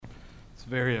It's a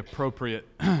very appropriate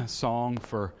song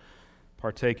for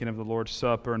partaking of the Lord's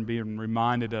Supper and being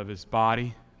reminded of His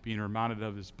body, being reminded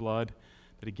of His blood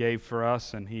that He gave for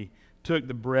us. And He took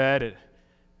the bread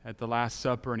at the Last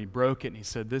Supper and He broke it and He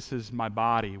said, "This is my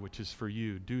body, which is for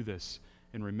you. Do this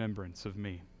in remembrance of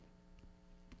me."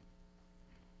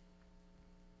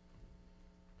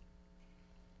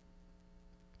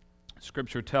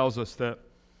 Scripture tells us that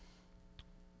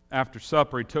after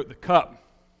supper He took the cup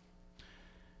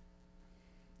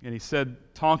and He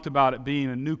talked about it being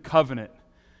a new covenant.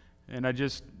 And I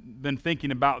just been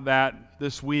thinking about that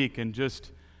this week and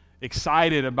just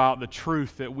excited about the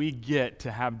truth that we get to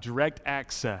have direct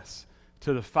access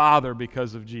to the Father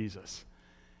because of Jesus.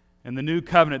 And the new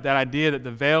covenant, that idea that the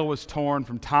veil was torn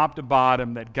from top to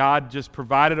bottom, that God just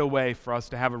provided a way for us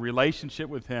to have a relationship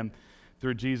with Him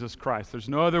through Jesus Christ. There's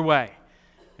no other way.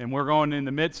 And we're going in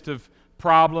the midst of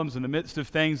problems, in the midst of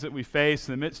things that we face,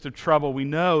 in the midst of trouble. We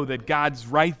know that God's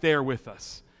right there with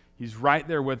us. He's right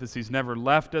there with us. He's never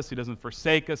left us. He doesn't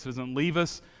forsake us. He doesn't leave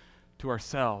us to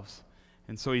ourselves.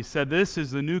 And so He said, "This is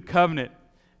the new covenant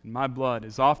in my blood.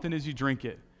 As often as you drink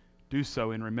it, do so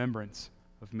in remembrance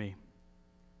of me."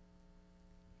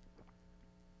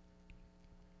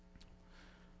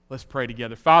 Let's pray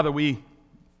together. Father, we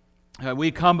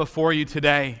come before You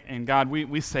today, and God,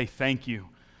 we say thank You.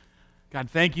 God,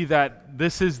 thank You that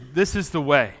this is the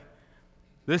way.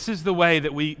 This is the way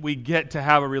that we get to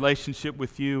have a relationship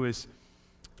with You is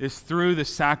through the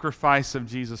sacrifice of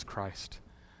Jesus Christ.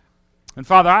 And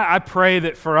Father, I pray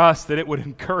that for us that it would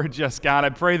encourage us, God.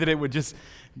 I pray that it would just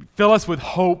fill us with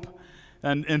hope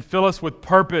and fill us with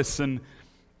purpose and,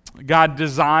 God,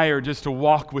 desire just to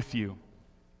walk with You.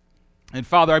 And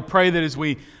Father, I pray that as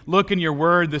we look in Your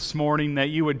Word this morning,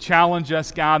 that You would challenge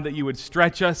us, God, that You would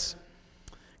stretch us,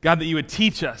 God, that You would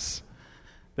teach us,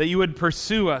 that You would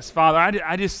pursue us. Father,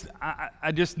 I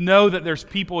just know that there's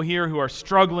people here who are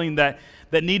struggling that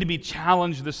need to be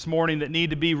challenged this morning, that need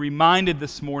to be reminded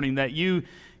this morning that you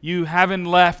haven't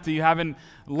left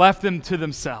them to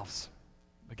themselves.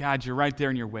 But God, You're right there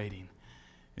and You're waiting.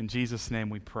 In Jesus' name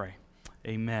we pray.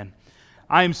 Amen.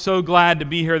 I am so glad to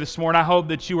be here this morning. I hope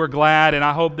that you are glad, and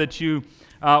I hope that you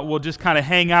will just kind of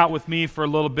hang out with me for a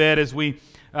little bit as we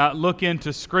look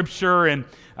into Scripture and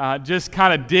just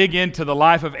kind of dig into the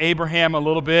life of Abraham a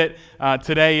little bit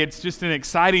today. It's just an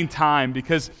exciting time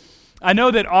because I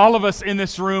know that all of us in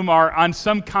this room are on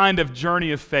some kind of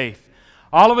journey of faith.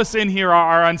 All of us in here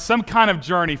are on some kind of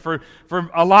journey. For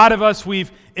a lot of us,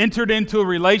 we've entered into a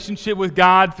relationship with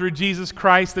God through Jesus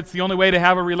Christ. That's the only way to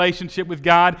have a relationship with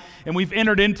God. And we've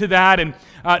entered into that. And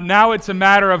now it's a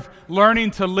matter of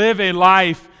learning to live a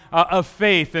life of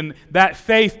faith. And that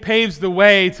faith paves the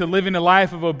way to living a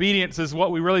life of obedience is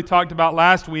what we really talked about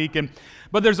last week.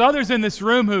 But there's others in this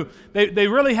room who, they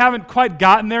really haven't quite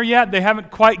gotten there yet. They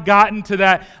haven't quite gotten to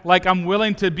that, like, I'm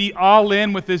willing to be all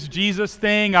in with this Jesus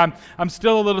thing. I'm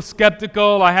still a little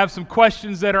skeptical. I have some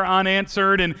questions that are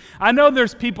unanswered. And I know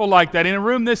there's people like that. In a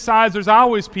room this size, there's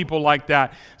always people like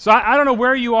that. So I don't know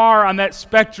where you are on that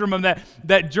spectrum of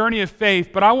that journey of faith,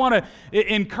 but I want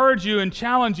to encourage you and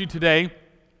challenge you today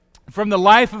from the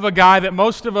life of a guy that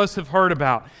most of us have heard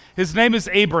about. His name is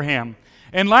Abraham.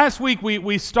 And last week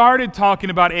we started talking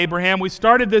about Abraham. We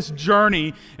started this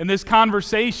journey and this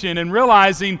conversation and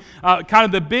realizing kind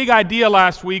of the big idea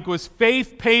last week was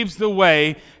faith paves the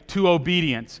way to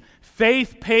obedience.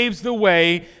 Faith paves the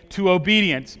way to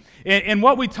obedience. And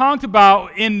what we talked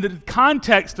about in the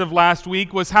context of last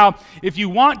week was how if you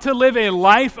want to live a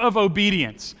life of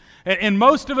obedience, and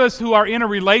most of us who are in a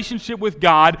relationship with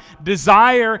God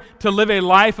desire to live a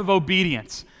life of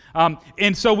obedience.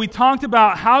 And so we talked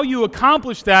about how you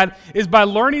accomplish that is by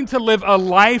learning to live a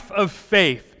life of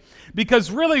faith. Because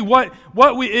really what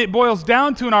it boils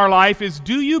down to in our life is,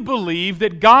 do you believe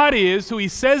that God is who He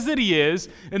says that He is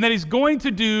and that He's going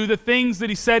to do the things that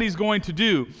He said He's going to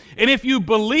do? And if you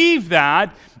believe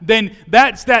that, then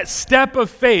that's that step of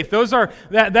faith.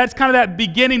 That's kind of that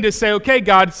beginning to say, okay,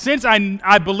 God, since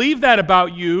I believe that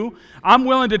about You, I'm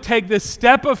willing to take this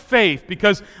step of faith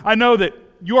because I know that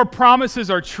Your promises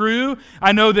are true.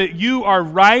 I know that You are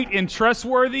right and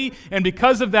trustworthy, and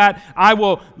because of that, I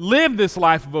will live this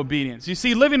life of obedience. You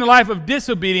see, living a life of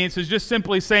disobedience is just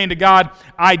simply saying to God,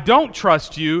 I don't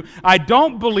trust You. I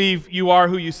don't believe You are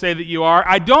who You say that You are.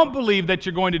 I don't believe that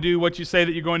You're going to do what You say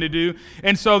that You're going to do.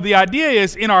 And so the idea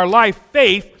is, in our life,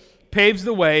 faith paves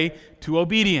the way to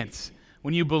obedience.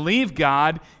 When you believe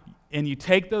God and you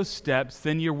take those steps,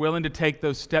 then you're willing to take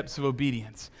those steps of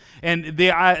obedience. And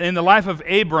in the life of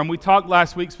Abram, we talked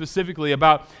last week specifically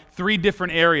about 3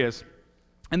 different areas.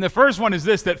 And the first one is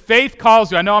this, that faith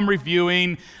calls you. I know I'm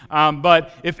reviewing,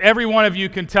 but if every one of you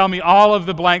can tell me all of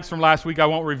the blanks from last week, I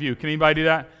won't review. Can anybody do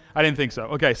that? I didn't think so.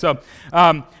 Okay, so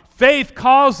faith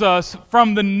calls us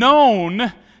from the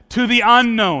known to the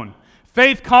unknown.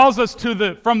 Faith calls us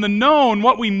from the known,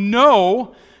 what we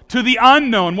know, to the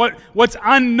unknown, what's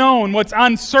unknown, what's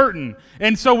uncertain.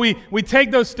 And so we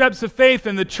take those steps of faith,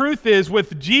 and the truth is,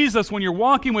 with Jesus, when you're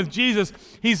walking with Jesus,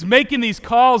 He's making these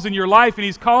calls in your life, and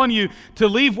He's calling you to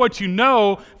leave what you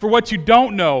know for what you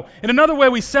don't know. And another way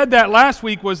we said that last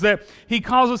week was that He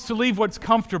calls us to leave what's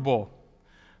comfortable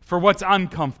for what's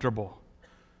uncomfortable.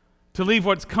 To leave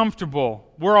what's comfortable.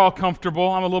 We're all comfortable.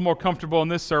 I'm a little more comfortable in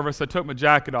this service. I took my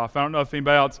jacket off. I don't know if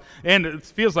anybody else, and it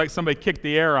feels like somebody kicked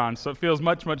the air on, so it feels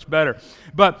much, much better.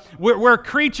 But we're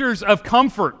creatures of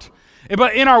comfort.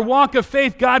 But in our walk of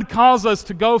faith, God calls us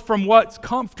to go from what's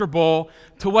comfortable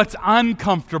to what's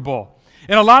uncomfortable.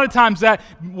 And a lot of times that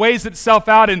weighs itself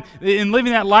out in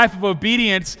living that life of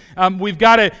obedience. We've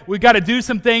got to do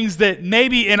some things that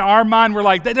maybe in our mind we're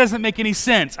like, that doesn't make any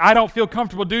sense. I don't feel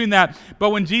comfortable doing that.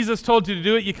 But when Jesus told you to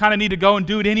do it, you kind of need to go and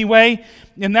do it anyway.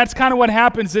 And that's kind of what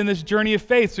happens in this journey of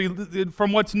faith. So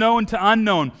from what's known to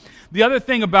unknown. The other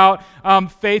thing about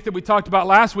faith that we talked about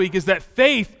last week is that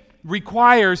faith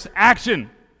requires action.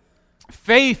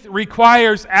 Faith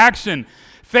requires action.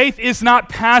 Faith is not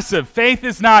passive. Faith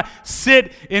is not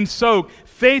sit and soak.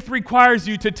 Faith requires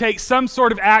you to take some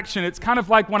sort of action. It's kind of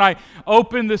like when I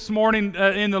opened this morning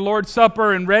in the Lord's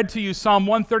Supper and read to you Psalm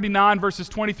 139, verses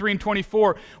 23 and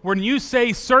 24. When you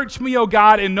say, "Search me, O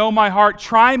God, and know my heart.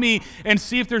 Try me and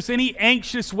see if there's any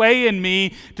anxious way in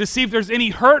me, to see if there's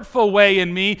any hurtful way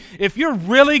in me." If you're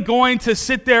really going to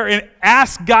sit there and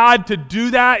ask God to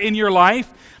do that in your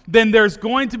life, then there's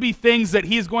going to be things that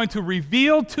He's going to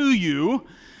reveal to you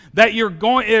that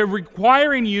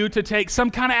requiring you to take some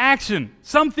kind of action,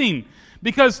 something,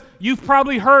 because you've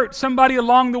probably hurt somebody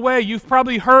along the way. You've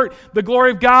probably hurt the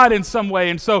glory of God in some way.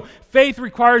 And so faith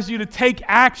requires you to take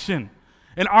action.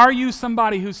 And are you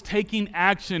somebody who's taking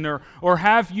action, or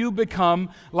have you become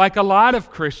like a lot of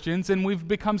Christians and we've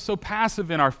become so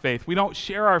passive in our faith? We don't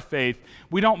share our faith.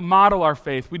 We don't model our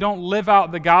faith. We don't live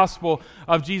out the gospel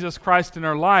of Jesus Christ in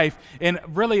our life. And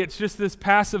really, it's just this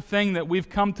passive thing that we've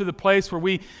come to the place where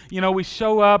we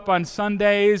show up on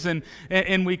Sundays and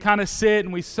we kind of sit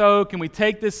and we soak and we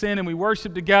take this in and we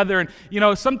worship together.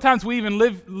 And, sometimes we even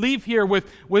leave here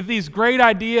with these great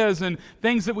ideas and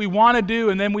things that we want to do,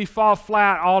 and then we fall flat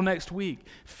all next week.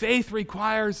 Faith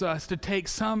requires us to take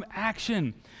some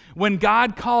action. When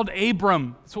God called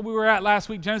Abram, that's what we were at last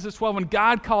week, Genesis 12, when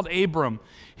God called Abram,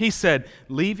 He said,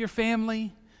 leave your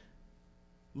family,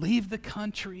 leave the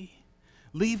country,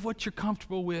 leave what you're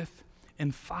comfortable with,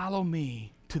 and follow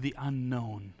me to the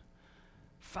unknown.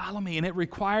 Follow me. And it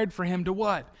required for him to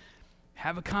what?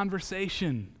 Have a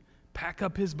conversation, pack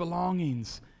up his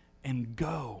belongings, and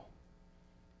go.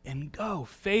 And go.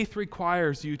 Faith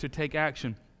requires you to take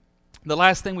action. The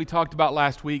last thing we talked about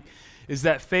last week is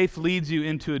that faith leads you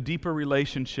into a deeper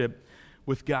relationship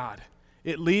with God.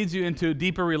 It leads you into a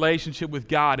deeper relationship with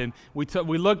God. And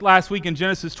we looked last week in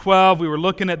Genesis 12. We were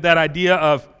looking at that idea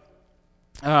of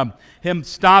him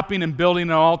stopping and building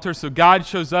an altar. So God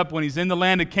shows up when He's in the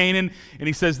land of Canaan, and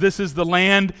He says, "This is the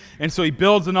land." And so He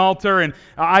builds an altar. And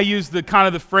I use the kind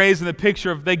of the phrase and the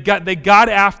picture of they got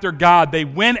after God. They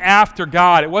went after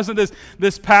God. It wasn't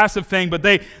this passive thing, but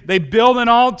they build an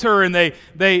altar and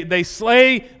they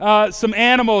slay some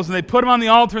animals and they put them on the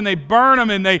altar and they burn them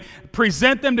and they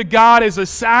present them to God as a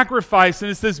sacrifice.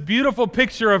 And it's this beautiful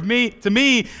picture of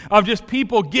just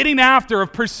people getting after,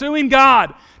 of pursuing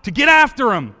God, to get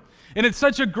after Him. And it's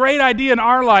such a great idea in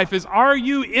our life is, are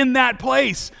you in that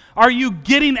place? Are you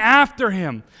getting after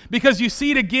Him? Because you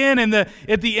see it again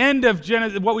at the end of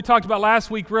Genesis, what we talked about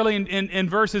last week, really in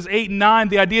verses 8 and 9,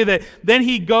 the idea that then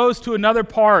he goes to another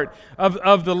part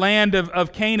of the land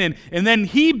of Canaan, and then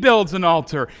he builds an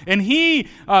altar, and he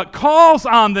calls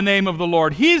on the name of the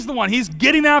Lord. He's the one. He's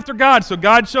getting after God. So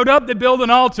God showed up, they build an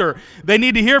altar. They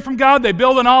need to hear from God, they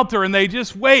build an altar, and they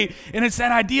just wait. And it's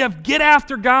that idea of get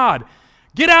after God.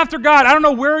 Get after God. I don't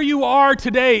know where you are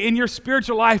today in your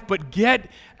spiritual life, but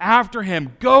get after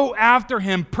Him. Go after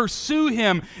Him. Pursue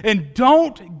Him. And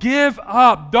don't give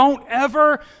up. Don't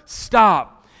ever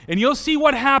stop. And you'll see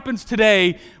what happens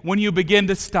today when you begin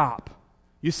to stop.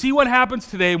 You see what happens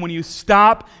today when you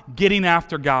stop getting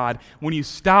after God, when you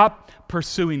stop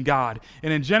pursuing God.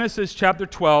 And in Genesis chapter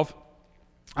 12,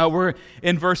 we're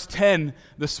in verse 10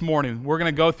 this morning. We're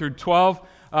going to go through 12.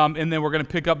 And then we're going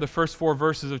to pick up the first 4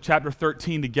 verses of chapter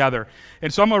 13 together.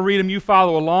 And so I'm going to read them. You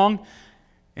follow along.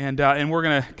 And we're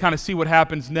going to kind of see what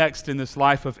happens next in this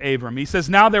life of Abram. He says,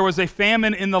 "Now there was a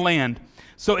famine in the land.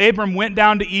 So Abram went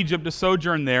down to Egypt to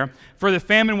sojourn there, for the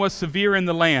famine was severe in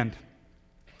the land.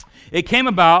 It came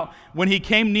about when he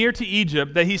came near to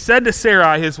Egypt that he said to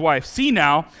Sarai his wife, 'See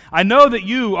now, I know that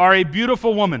you are a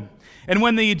beautiful woman. And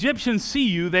when the Egyptians see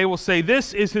you, they will say,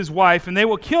 "This is his wife," and they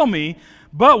will kill me,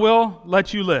 but will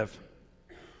let you live.'"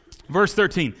 Verse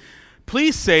 13,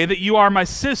 "Please say that you are my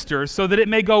sister, so that it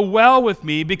may go well with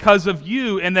me because of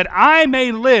you, and that I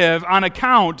may live on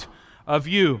account of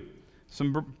you."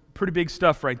 Some pretty big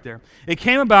stuff right there. "It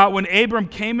came about when Abram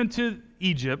came into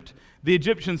Egypt, the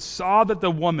Egyptians saw that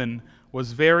the woman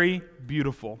was very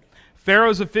beautiful.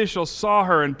 Pharaoh's officials saw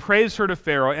her and praised her to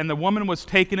Pharaoh, and the woman was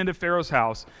taken into Pharaoh's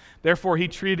house. Therefore he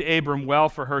treated Abram well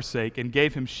for her sake, and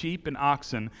gave him sheep and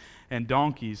oxen and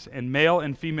donkeys, and male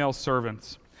and female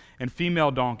servants, and female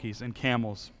donkeys and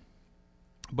camels.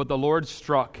 But the Lord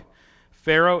struck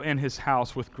Pharaoh and his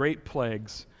house with great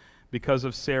plagues because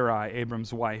of Sarai,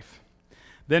 Abram's wife.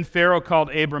 Then Pharaoh called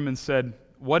Abram and said,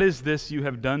 'What is this you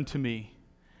have done to me?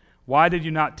 Why did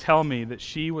you not tell me that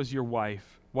she was your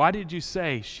wife? Why did you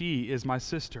say, "She is my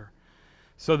sister,"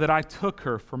 so that I took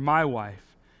her for my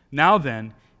wife? Now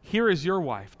then, here is your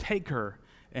wife. Take her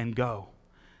and go.'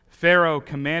 Pharaoh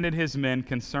commanded his men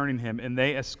concerning him, and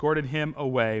they escorted him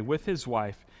away with his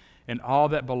wife and all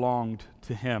that belonged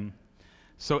to him.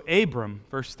 So Abram,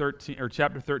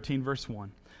 chapter 13, verse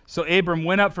 1. So Abram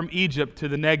went up from Egypt to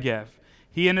the Negev,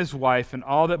 he and his wife and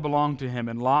all that belonged to him,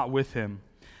 and Lot with him.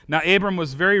 Now Abram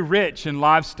was very rich in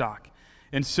livestock,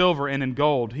 in silver, and in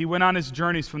gold. He went on his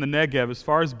journeys from the Negev as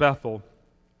far as Bethel,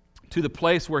 to the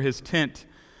place where his tent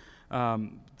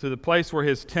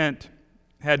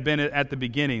had been at the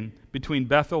beginning, between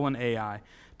Bethel and Ai,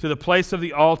 to the place of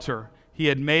the altar he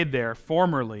had made there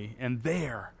formerly. And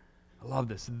there, I love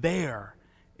this, there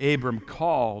Abram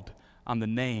called on the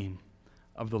name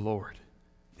of the Lord.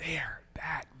 There,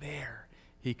 back there,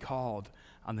 he called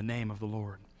on the name of the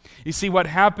Lord. You see, what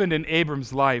happened in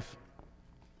Abram's life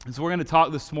is we're going to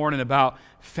talk this morning about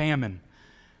famine.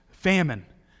 Famine.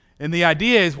 And the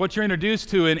idea is what you're introduced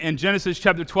to in Genesis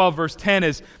chapter 12, verse 10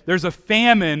 is there's a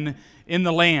famine in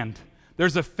the land.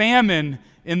 There's a famine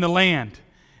in the land.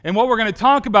 And what we're going to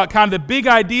talk about, kind of the big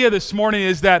idea this morning,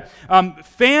 is that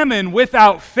famine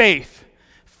without faith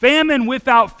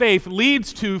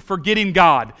leads to forgetting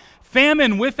God.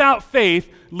 Famine without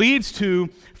faith leads to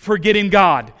forgetting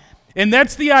God. And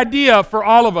that's the idea for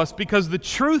all of us, because the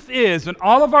truth is, in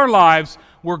all of our lives,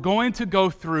 we're going to go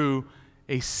through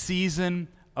a season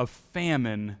of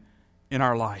famine in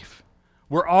our life.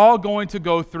 We're all going to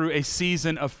go through a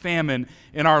season of famine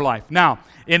in our life. Now,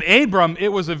 in Abram, it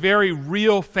was a very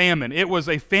real famine. It was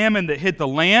a famine that hit the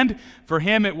land. For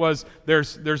him, it was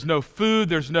there's no food,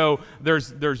 there's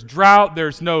drought,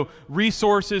 there's no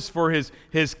resources for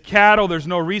his cattle, there's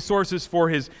no resources for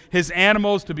his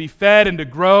animals to be fed and to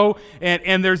grow.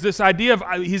 And there's this idea of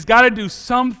he's got to do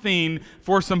something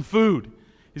for some food.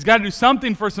 He's got to do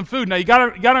something for some food. Now, you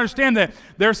got to understand that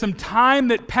there's some time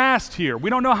that passed here. We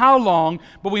don't know how long,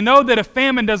 but we know that a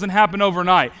famine doesn't happen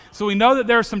overnight. So we know that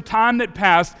there's some time that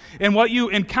passed, and what you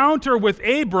encounter with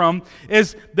Abram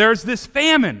is there's this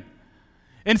famine.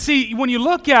 And see, when you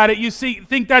look at it, you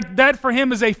think that for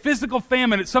him is a physical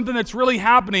famine. It's something that's really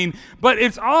happening, but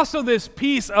it's also this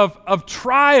piece of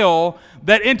trial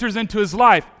that enters into his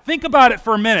life. Think about it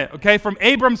for a minute, okay, from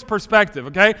Abram's perspective,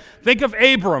 okay? Think of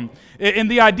Abram in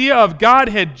the idea of God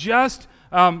had just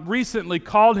recently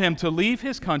called him to leave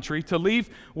his country, to leave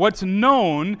what's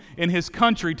known in his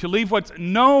country, to leave what's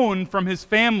known from his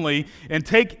family, and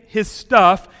take his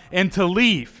stuff and to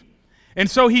leave. And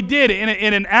so he did.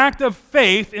 In an act of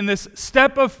faith, in this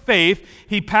step of faith,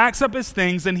 he packs up his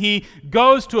things and he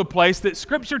goes to a place that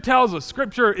Scripture tells us.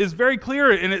 Scripture is very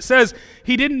clear, and it says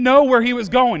he didn't know where he was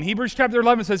going. Hebrews chapter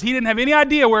 11 says he didn't have any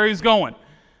idea where he was going.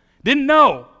 Didn't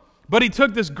know. But he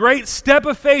took this great step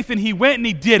of faith and he went and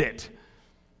he did it.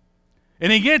 And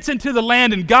he gets into the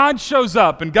land and God shows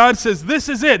up and God says, "This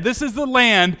is it. This is the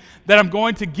land that I'm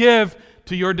going to give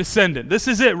to your descendant. This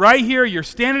is it right here. You're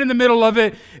standing in the middle of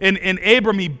it." And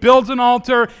Abram, he builds an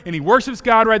altar and he worships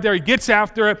God right there. He gets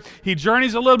after it. He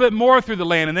journeys a little bit more through the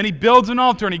land, and then he builds an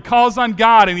altar and he calls on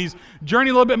God, and he's journeying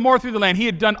a little bit more through the land. He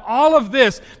had done all of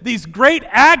this, these great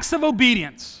acts of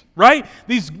obedience, right?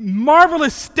 These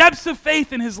marvelous steps of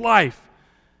faith in his life.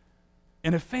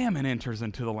 And a famine enters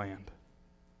into the land.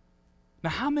 Now,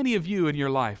 how many of you in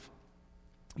your life,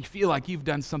 you feel like you've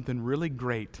done something really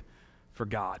great for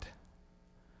God,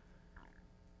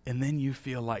 and then you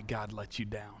feel like God let you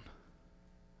down?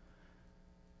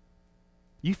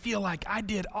 You feel like I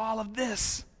did all of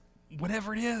this.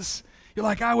 whatever it is. You're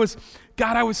like,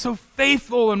 God, I was so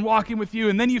faithful in walking with you.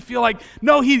 And then you feel like,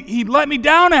 no, he let me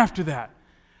down after that.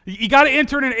 You got to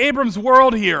enter into Abram's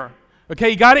world here.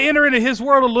 Okay, you got to enter into his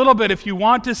world a little bit if you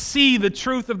want to see the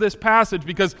truth of this passage,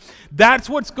 because that's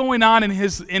what's going on in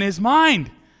his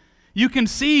mind. You can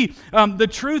see the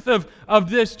truth of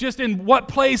this just in what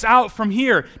plays out from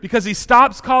here, because he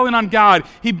stops calling on God.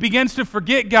 He begins to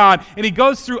forget God, and he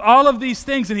goes through all of these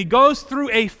things, and he goes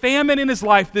through a famine in his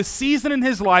life, this season in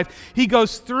his life. He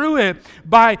goes through it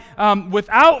by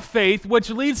without faith, which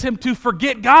leads him to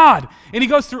forget God. And he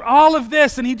goes through all of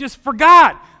this, and he just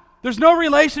forgot. There's no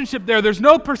relationship there. There's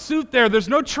no pursuit there. There's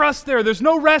no trust there. There's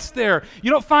no rest there. You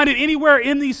don't find it anywhere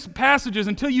in these passages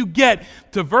until you get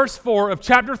to verse 4 of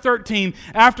chapter 13,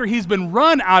 after he's been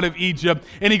run out of Egypt,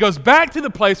 and he goes back to the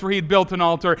place where he had built an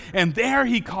altar, and there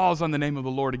he calls on the name of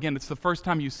the Lord again. It's the first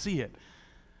time you see it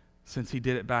since he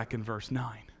did it back in verse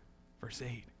 9, verse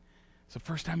 8. It's the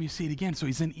first time you see it again. So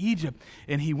he's in Egypt,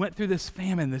 and he went through this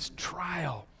famine, this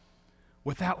trial,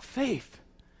 without faith,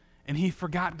 and he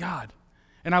forgot God.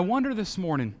 And I wonder this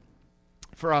morning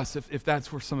for us if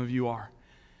that's where some of you are.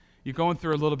 You're going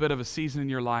through a little bit of a season in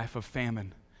your life of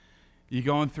famine. You're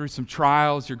going through some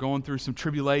trials. You're going through some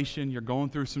tribulation. You're going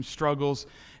through some struggles.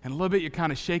 And a little bit you're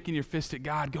kind of shaking your fist at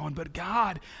God going, but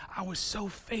God, I was so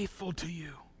faithful to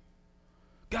you.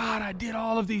 God, I did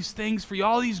all of these things for you,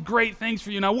 all these great things for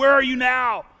you. Now, where are you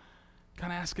now?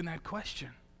 Kind of asking that question.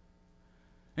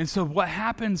 And so what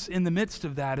happens in the midst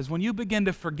of that is when you begin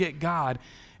to forget God,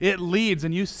 it leads,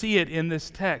 and you see it in this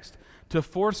text, to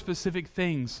 4 specific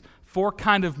things, 4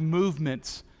 kind of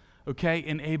movements, okay,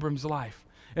 in Abram's life.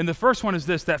 And the first one is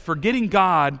this, that forgetting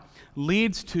God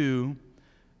leads to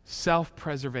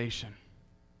self-preservation.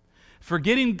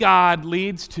 Forgetting God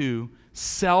leads to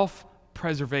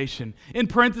self-preservation. In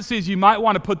parentheses, you might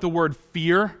want to put the word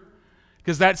fear,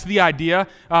 because that's the idea.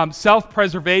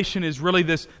 Self-preservation is really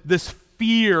this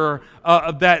fear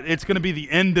that it's going to be the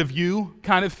end of you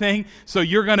kind of thing. So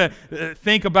you're going to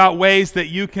think about ways that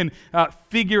you can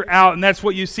figure out, and that's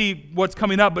what you see what's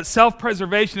coming up. But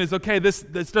self-preservation is, okay, this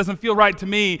doesn't feel right to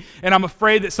me, and I'm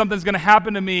afraid that something's going to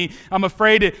happen to me. I'm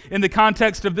afraid in the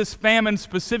context of this famine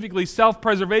specifically,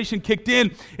 self-preservation kicked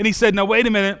in, and he said, no, wait a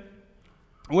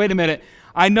minute.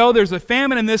 I know there's a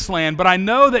famine in this land, but I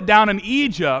know that down in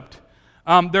Egypt,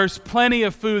 there's plenty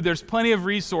of food, there's plenty of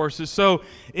resources. So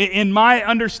in my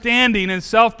understanding and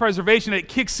self-preservation, it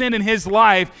kicks in his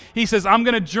life. He says, I'm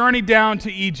going to journey down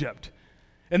to Egypt.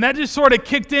 And that just sort of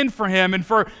kicked in for him. And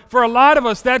for a lot of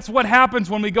us, that's what happens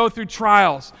when we go through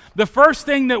trials. The first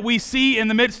thing that we see in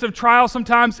the midst of trials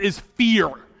sometimes is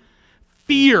fear.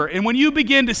 Fear. And when you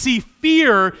begin to see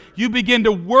fear, you begin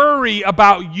to worry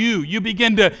about you. You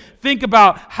begin to think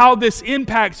about how this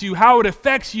impacts you, how it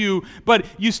affects you, but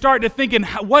you start to thinking,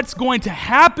 what's going to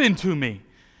happen to me?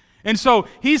 And so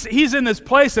he's in this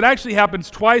place that actually happens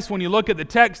twice when you look at the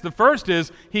text. The first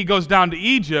is he goes down to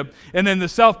Egypt, and then the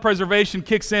self-preservation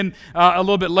kicks in a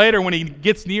little bit later when he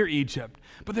gets near Egypt.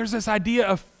 But there's this idea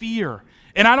of fear.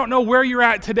 And I don't know where you're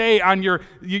at today on your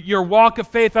walk of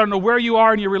faith. I don't know where you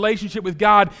are in your relationship with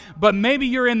God, but maybe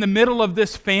you're in the middle of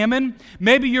this famine.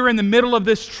 Maybe you're in the middle of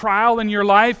this trial in your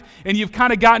life, and you've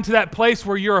kind of gotten to that place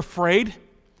where you're afraid.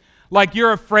 Like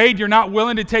you're afraid, you're not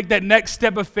willing to take that next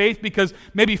step of faith because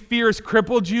maybe fear has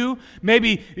crippled you.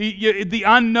 Maybe the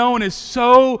unknown is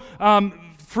so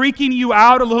freaking you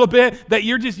out a little bit that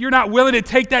you're not willing to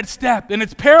take that step, and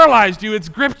it's paralyzed you, it's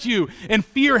gripped you, and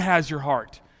fear has your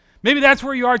heart. Maybe that's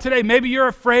where you are today. Maybe you're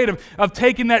afraid of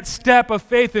taking that step of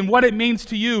faith and what it means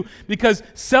to you, because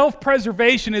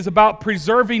self-preservation is about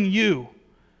preserving you.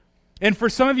 And for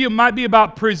some of you, it might be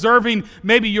about preserving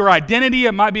maybe your identity.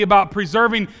 It might be about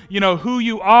preserving, who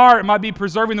you are. It might be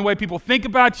preserving the way people think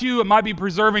about you. It might be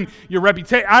preserving your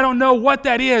reputation. I don't know what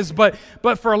that is, but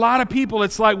for a lot of people,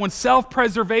 it's like when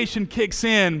self-preservation kicks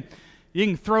in, you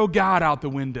can throw God out the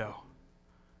window.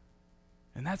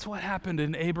 And that's what happened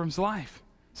in Abram's life.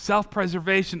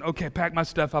 Self-preservation, okay, pack my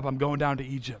stuff up, I'm going down to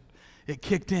Egypt. It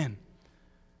kicked in.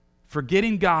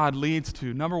 Forgetting God leads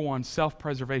to, number 1,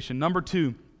 self-preservation. Number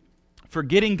 2,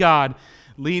 forgetting God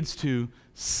leads to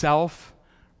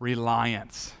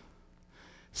self-reliance.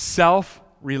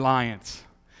 Self-reliance.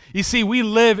 You see, we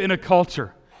live in a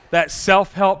culture, that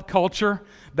self-help culture,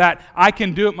 that I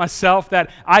can do it myself, that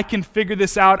I can figure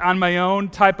this out on my own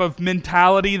type of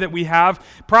mentality that we have.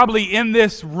 Probably in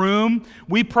this room,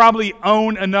 we probably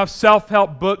own enough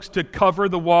self-help books to cover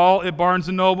the wall at Barnes &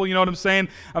 Noble, you know what I'm saying?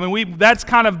 I mean, that's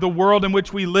kind of the world in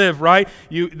which we live, right?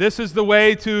 This is the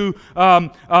way to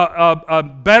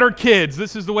better kids.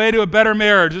 This is the way to a better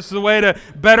marriage. This is the way to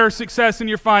better success in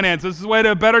your finances. This is the way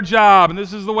to a better job. And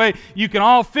this is the way you can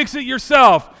all fix it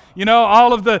yourself. You know,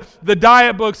 all of the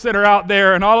diet books that are out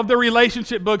there and all of the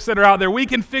relationship books that are out there, we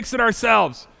can fix it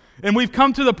ourselves. And we've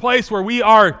come to the place where we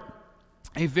are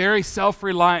a very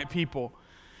self-reliant people.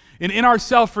 And in our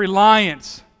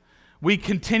self-reliance, we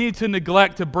continue to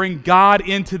neglect to bring God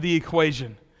into the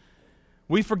equation.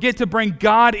 We forget to bring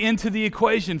God into the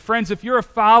equation. Friends, if you're a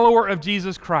follower of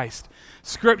Jesus Christ,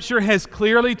 Scripture has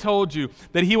clearly told you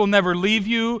that He will never leave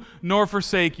you nor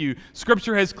forsake you.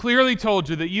 Scripture has clearly told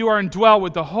you that you are indwelt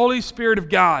with the Holy Spirit of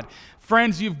God.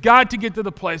 Friends, you've got to get to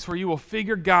the place where you will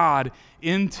figure God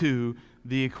into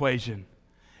the equation.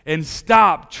 And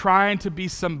stop trying to be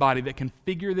somebody that can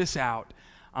figure this out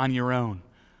on your own.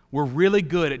 We're really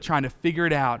good at trying to figure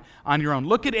it out on your own.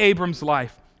 Look at Abram's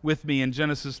life with me in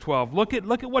Genesis 12. Look at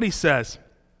what he says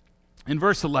in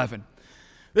verse 11.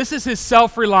 This is his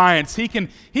self-reliance. He can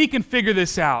figure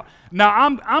this out.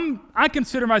 Now, I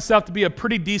consider myself to be a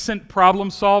pretty decent problem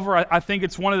solver. I think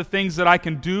it's one of the things that I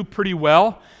can do pretty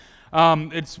well.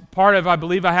 It's part of, I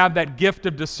believe I have that gift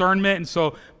of discernment, and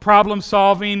so problem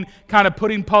solving, kind of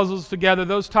putting puzzles together,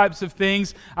 those types of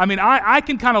things. I mean, I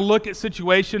can kind of look at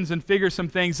situations and figure some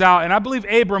things out, and I believe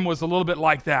Abram was a little bit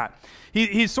like that.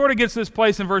 He sort of gets to this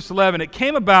place in verse 11. It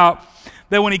came about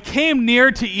that when he came near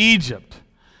to Egypt,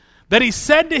 that he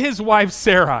said to his wife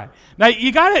Sarai. Now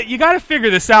you gotta figure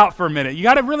this out for a minute. You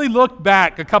gotta really look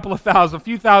back a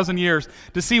few thousand years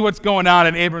to see what's going on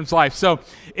in Abram's life. So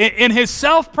in his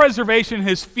self-preservation,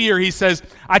 his fear, he says,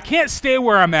 I can't stay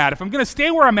where I'm at. If I'm gonna stay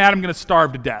where I'm at, I'm gonna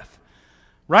starve to death.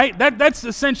 Right? That's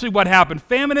essentially what happened.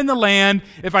 Famine in the land.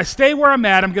 If I stay where I'm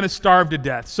at, I'm going to starve to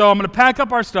death. So I'm going to pack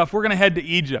up our stuff. We're going to head to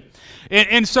Egypt.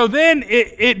 And so then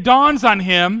it dawns on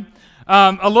him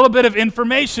a little bit of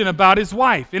information about his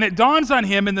wife. And it dawns on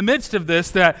him in the midst of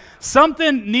this that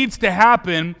something needs to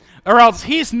happen or else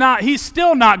he's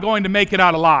still not going to make it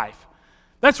out alive.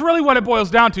 That's really what it boils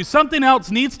down to. Something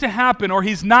else needs to happen or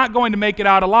he's not going to make it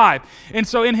out alive. And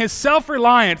so in his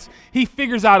self-reliance, he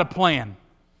figures out a plan.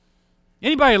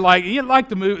 Anybody like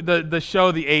the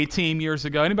show The A-Team years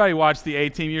ago? Anybody watch The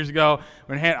A-Team years ago?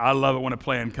 I love it when a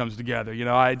plan comes together. You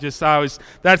know,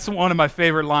 that's one of my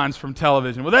favorite lines from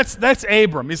television. Well, that's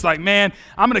Abram. He's like, man,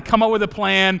 I'm going to come up with a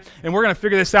plan, and we're going to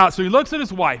figure this out. So he looks at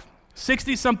his wife,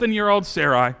 60-something-year-old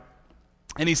Sarai,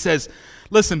 and he says,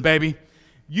 listen, baby,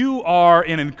 you are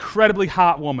an incredibly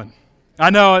hot woman.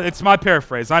 I know, it's my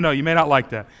paraphrase. I know, you may not like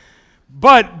that.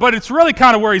 But it's really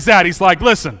kind of where he's at. He's like,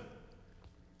 listen,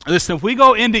 if we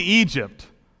go into Egypt,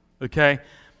 okay,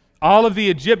 all of the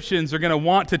Egyptians are going to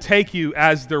want to take you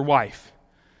as their wife.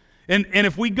 And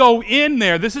if we go in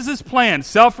there, this is his plan,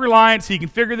 self-reliance, he can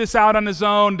figure this out on his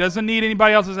own, doesn't need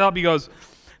anybody else's help. He goes,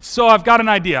 so I've got an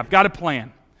idea, I've got a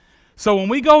plan. So when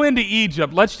we go into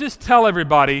Egypt, let's just tell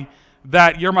everybody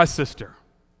that you're my sister.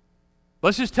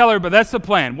 Let's just tell everybody, that's the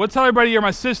plan. We'll tell everybody you're my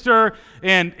sister,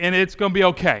 and it's going to be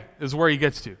okay, is where he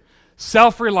gets to.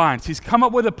 Self-reliance. He's come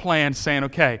up with a plan saying,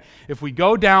 okay, if we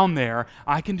go down there,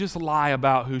 I can just lie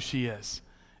about who she is,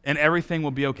 and everything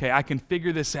will be okay. I can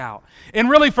figure this out. And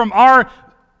really from our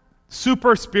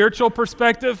super spiritual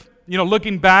perspective, you know,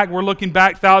 we're looking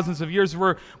back thousands of years,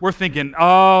 we're thinking,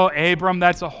 oh, Abram,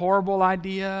 that's a horrible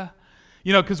idea.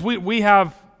 You know, because we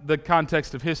have the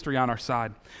context of history on our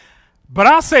side. But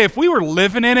I'll say if we were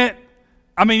living in it,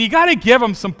 I mean, you got to give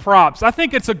them some props. I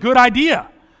think it's a good idea.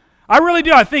 I really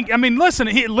do. Listen,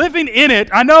 living in it,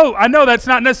 I know that's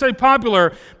not necessarily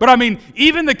popular, but I mean,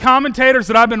 even the commentators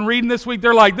that I've been reading this week,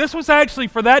 they're like, this was actually,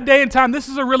 for that day and time, this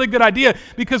is a really good idea,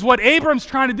 because what Abram's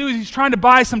trying to do is he's trying to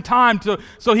buy some time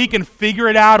so he can figure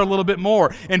it out a little bit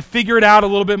more, and figure it out a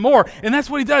little bit more, and that's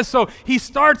what he does. So he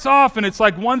starts off, and it's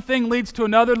like one thing leads to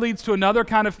another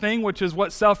kind of thing, which is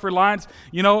what self-reliance,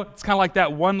 you know, it's kind of like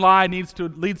that one lie leads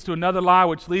to another lie,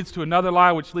 which leads to another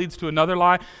lie, which leads to another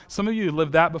lie. Some of you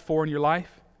lived that before in your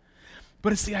life.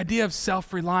 But it's the idea of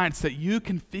self-reliance that you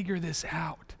can figure this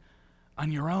out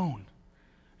on your own.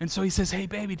 And so he says, hey,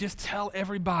 baby, just tell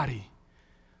everybody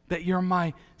that you're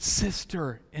my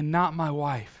sister and not my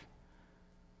wife.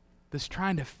 That's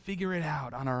trying to figure it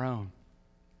out on our own.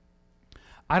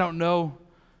 I don't know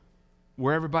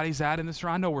where everybody's at in this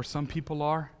room. I know where some people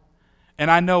are. And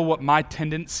I know what my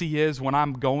tendency is when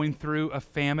I'm going through a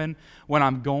famine, when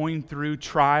I'm going through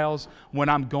trials, when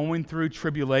I'm going through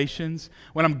tribulations,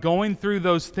 when I'm going through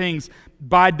those things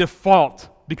by default,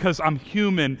 because I'm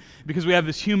human, because we have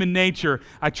this human nature,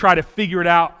 I try to figure it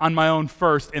out on my own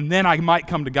first, and then I might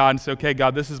come to God and say, okay,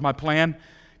 God, this is my plan.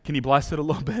 Can you bless it a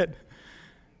little bit?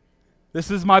 This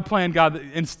is my plan, God.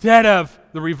 Instead of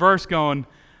the reverse going,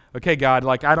 okay, God,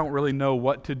 like I don't really know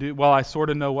what to do. Well, I sort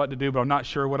of know what to do, but I'm not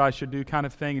sure what I should do kind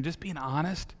of thing. And just being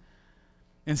honest.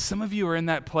 And some of you are in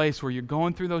that place where you're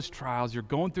going through those trials, you're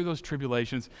going through those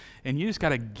tribulations, and you just got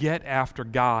to get after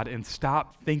God and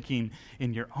stop thinking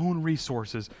in your own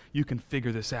resources you can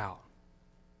figure this out.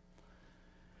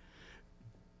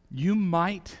 You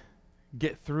might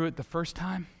get through it the first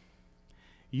time.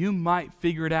 You might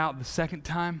figure it out the second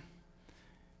time.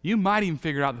 You might even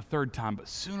figure it out the third time, but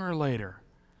sooner or later,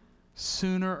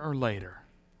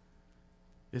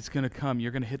 it's going to come.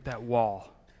 You're going to hit that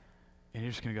wall, and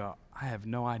you're just going to go, I have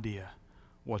no idea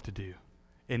what to do.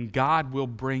 And God will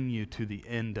bring you to the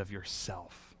end of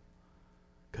yourself,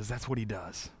 because that's what He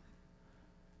does.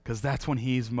 Because that's when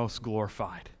He's most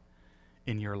glorified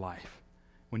in your life,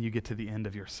 when you get to the end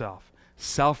of yourself.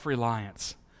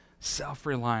 Self-reliance.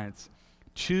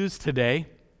 Choose today.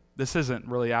 This isn't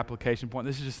really application point.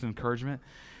 This is just an encouragement.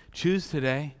 Choose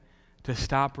today to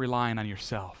stop relying on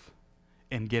yourself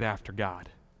and get after God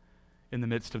in the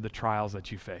midst of the trials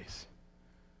that you face.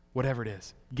 Whatever it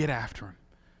is, get after Him.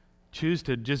 Choose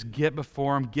to just get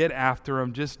before Him, get after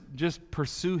Him, just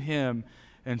pursue Him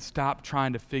and stop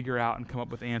trying to figure out and come up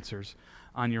with answers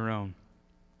on your own.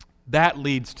 That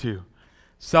leads to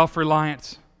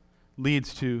self-reliance,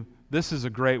 leads to, this is a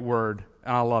great word,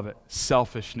 and I love it,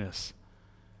 selfishness.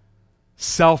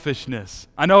 Selfishness.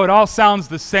 I know it all sounds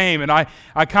the same, and I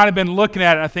kind of been looking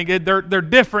at it, and I think they're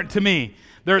different to me.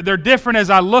 They're different as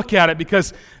I look at it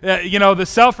because, the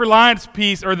self-reliance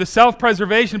piece or the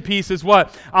self-preservation piece is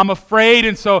what? I'm afraid,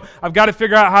 and so I've got to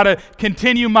figure out how to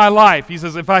continue my life. He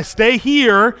says, if I stay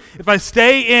here, if I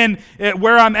stay in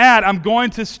where I'm at, I'm going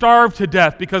to starve to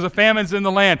death because of famines in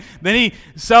the land. Then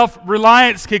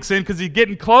self-reliance kicks in because he's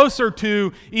getting closer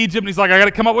to Egypt, and he's like, I got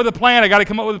to come up with a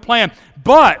plan.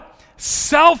 But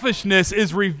selfishness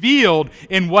is revealed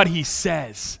in what he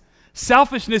says.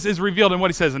 Selfishness is revealed in what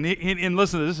he says. And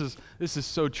listen, this is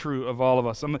so true of all of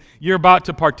us. You're about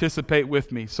to participate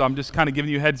with me, so I'm just kind of giving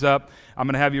you a heads up. I'm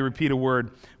going to have you repeat a word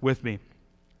with me.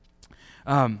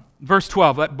 Verse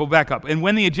 12, we'll back up. And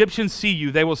when the Egyptians see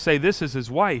you, they will say, this is his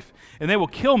wife, and they will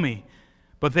kill me,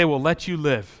 but they will let you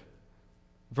live.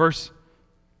 Verse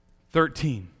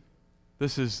 13,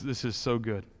 this is so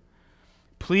good.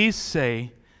 Please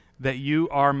say that you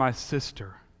are my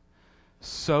sister,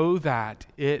 so that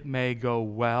it may go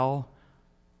well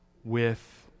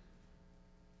with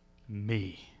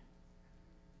me.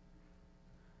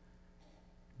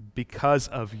 Because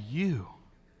of you,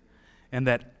 and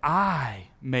that I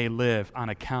may live on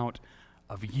account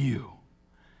of you.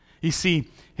 You see,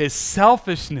 his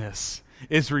selfishness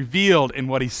is revealed in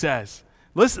what he says.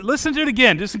 Listen to it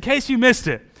again, just in case you missed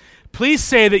it. Please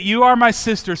say that you are my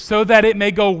sister, so that it may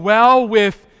go well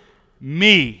with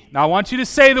me. Now I want you to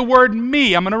say the word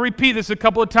me. I'm going to repeat this a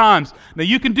couple of times. Now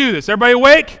you can do this. Everybody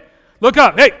awake? Look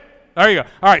up. Hey, there you go.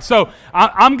 All right, so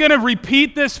I'm going to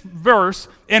repeat this verse,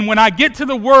 and when I get to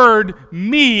the word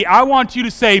me, I want you to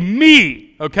say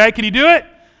me. Okay, can you do it?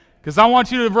 Because I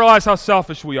want you to realize how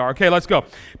selfish we are. Okay, let's go.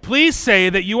 Please say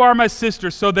that you are my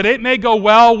sister, so that it may go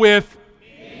well with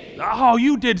me. Oh,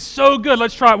 you did so good.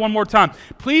 Let's try it one more time.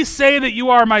 Please say that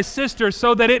you are my sister,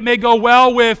 so that it may go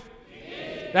well with.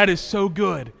 That is so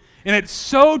good. And it's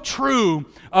so true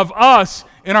of us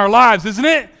in our lives, isn't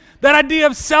it? That idea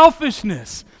of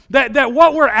selfishness. That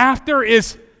what we're after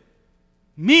is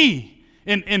me.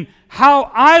 And how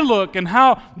I look and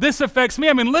how this affects me.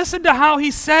 I mean, listen to how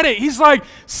he said it. He's like,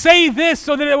 say this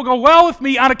so that it will go well with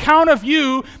me on account of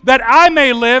you, that I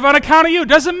may live on account of you. It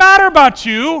doesn't matter about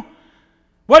you.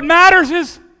 What matters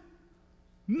is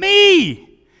me.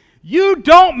 You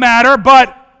don't matter,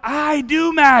 but I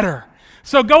do matter.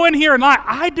 So go in here and lie.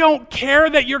 I don't care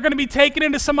that you're going to be taken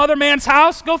into some other man's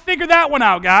house. Go figure that one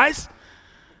out, guys.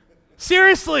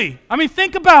 Seriously. I mean,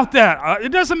 think about that. It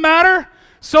doesn't matter.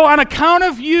 So on account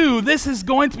of you, this is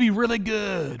going to be really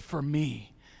good for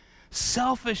me.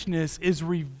 Selfishness is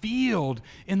revealed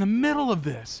in the middle of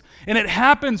this. And it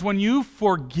happens when you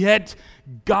forget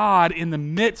God in the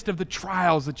midst of the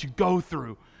trials that you go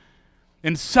through.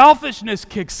 And selfishness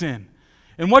kicks in.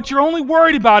 And what you're only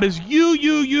worried about is you.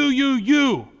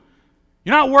 You're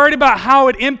not worried about how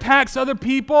it impacts other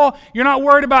people. You're not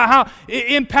worried about how it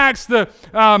impacts the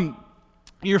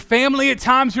your family at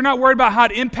times. You're not worried about how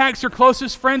it impacts your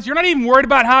closest friends. You're not even worried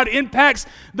about how it impacts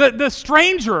the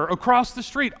stranger across the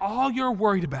street. All you're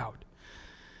worried about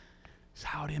is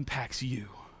how it impacts you.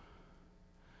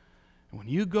 And when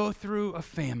you go through a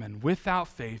famine without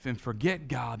faith and forget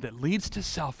God that leads to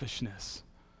selfishness,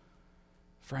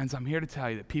 friends, I'm here to tell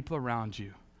you that people around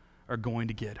you are going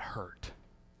to get hurt.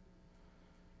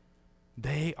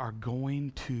 They are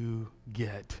going to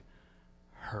get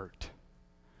hurt.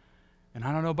 And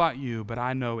I don't know about you, but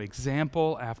I know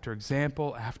example after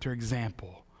example after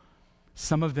example,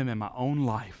 some of them in my own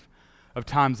life, of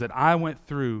times that I went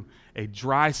through a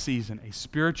dry season, a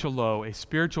spiritual low, a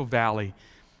spiritual valley,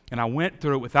 and I went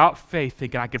through it without faith,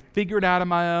 thinking I could figure it out on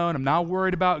my own. I'm not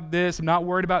worried about this. I'm not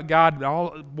worried about God.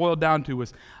 All it boiled down to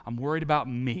was I'm worried about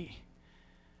me.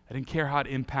 I didn't care how it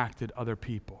impacted other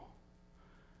people.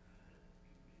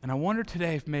 And I wonder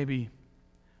today if maybe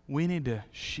we need to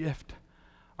shift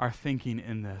our thinking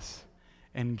in this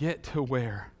and get to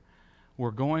where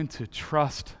we're going to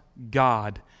trust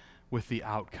God with the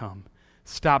outcome.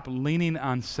 Stop leaning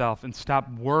on self and stop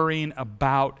worrying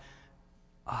about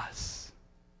us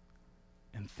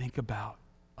and think about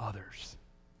others.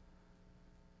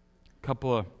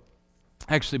 About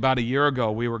a year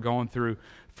ago, we were going through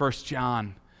 1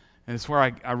 John. And it's where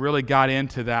I really got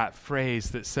into that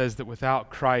phrase that says that without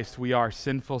Christ, we are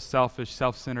sinful, selfish,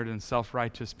 self-centered, and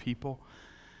self-righteous people.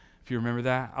 If you remember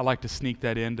that, I like to sneak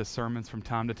that into sermons from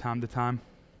time to time.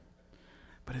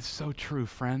 But it's so true,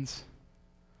 friends.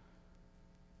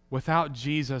 Without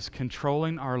Jesus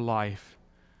controlling our life,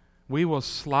 we will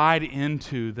slide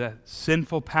into the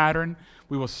sinful pattern.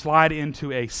 We will slide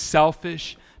into a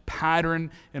selfish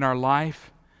pattern in our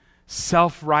life.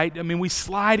 We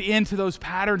slide into those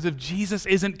patterns if Jesus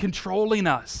isn't controlling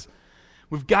us.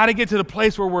 We've got to get to the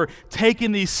place where we're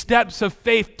taking these steps of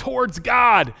faith towards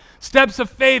God. Steps of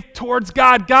faith towards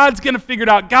God. God's going to figure it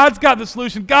out. God's got the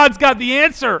solution. God's got the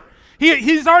answer.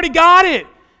 He's already got it.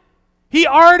 He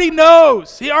already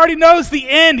knows. He already knows the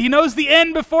end. He knows the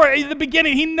end before the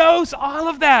beginning. He knows all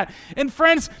of that. And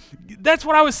friends, that's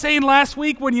what I was saying last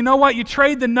week when, you know what, you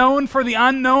trade the known for the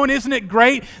unknown. Isn't it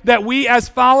great that we as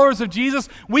followers of Jesus,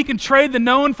 we can trade the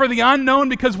known for the unknown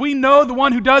because we know the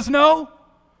one who does know?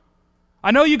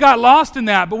 I know you got lost in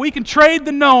that, but we can trade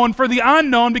the known for the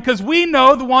unknown because we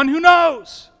know the one who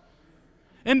knows.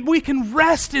 And we can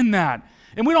rest in that.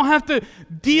 And we don't have to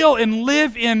deal and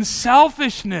live in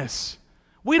selfishness.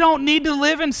 We don't need to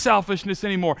live in selfishness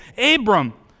anymore.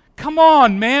 Abram, come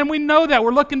on, man. We know that.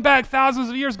 We're looking back thousands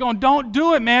of years going, don't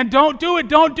do it, man. Don't do it.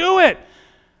 Don't do it.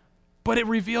 But it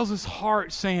reveals his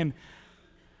heart saying,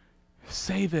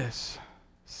 say this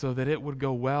so that it would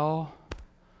go well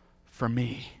for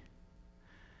me.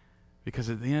 Because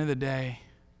at the end of the day,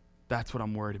 that's what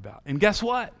I'm worried about. And guess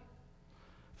what?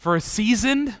 For a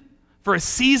season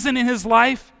in his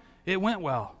life, it went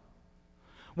well.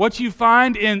 What you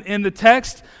find in the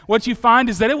text, what you find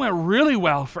is that it went really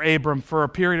well for Abram for a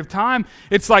period of time.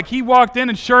 It's like he walked in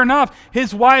and sure enough,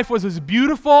 his wife was as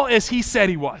beautiful as he said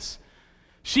he was.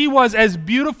 She was as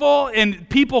beautiful and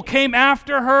people came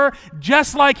after her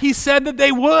just like he said that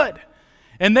they would.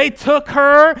 And they took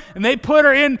her and they put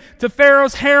her into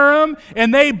Pharaoh's harem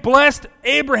and they blessed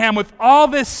Abraham with all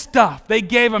this stuff. They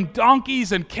gave him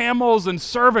donkeys and camels and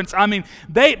servants.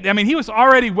 He was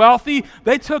already wealthy.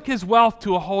 They took his wealth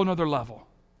to a whole nother level.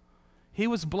 He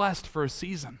was blessed for a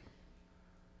season,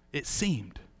 it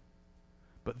seemed.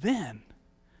 But then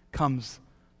comes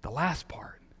the last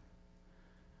part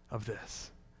of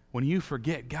this. When you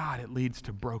forget God, it leads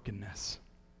to brokenness.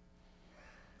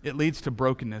 It leads to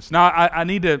brokenness. Now, I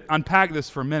need to unpack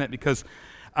this for a minute because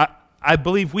I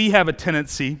believe we have a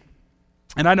tendency,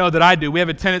 and I know that I do, we have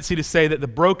a tendency to say that the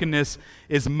brokenness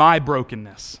is my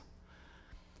brokenness.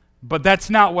 But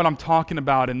that's not what I'm talking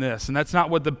about in this, and that's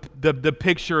not what the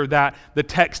picture that the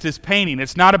text is painting.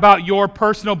 It's not about your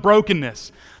personal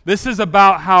brokenness. This is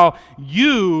about how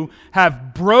you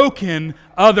have broken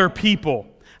other people.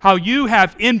 How you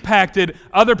have impacted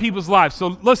other people's lives.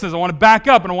 So listen, I want to back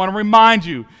up and I want to remind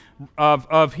you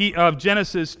of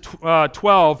Genesis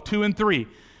 12, 2 and 3.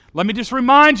 Let me just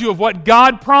remind you of what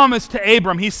God promised to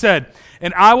Abram. He said,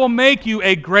 and I will make you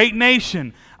a great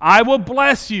nation. I will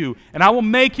bless you and I will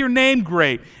make your name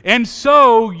great. And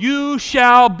so you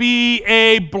shall be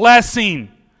a blessing.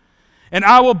 And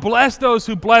I will bless those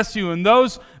who bless you, and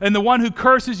the one who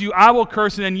curses you, I will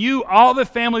curse, and you, all the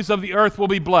families of the earth will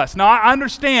be blessed. Now, I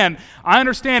understand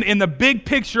in the big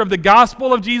picture of the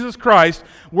gospel of Jesus Christ,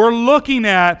 we're looking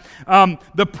at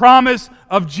the promise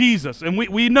of Jesus, and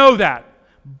we know that.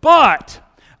 But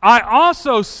I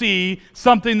also see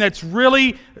something that's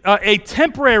really a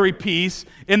temporary piece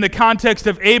in the context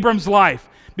of Abram's life,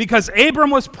 because Abram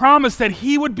was promised that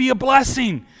he would be a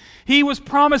blessing. He was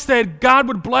promised that God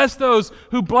would bless those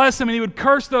who bless him and he would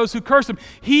curse those who curse him.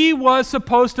 He was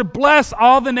supposed to bless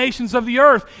all the nations of the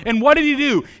earth. And what did he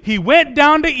do? He went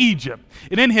down to Egypt,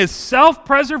 and in his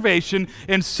self-preservation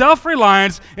and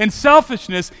self-reliance and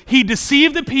selfishness, he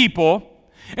deceived the people.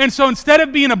 And so instead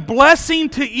of being a blessing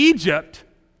to Egypt,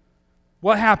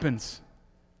 what happens?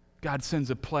 God sends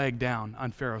a plague down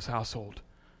on Pharaoh's household.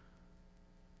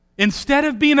 Instead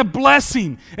of being a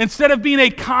blessing, instead of being a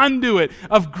conduit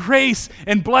of grace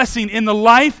and blessing in the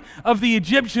life of the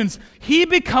Egyptians, he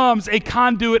becomes a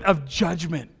conduit of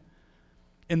judgment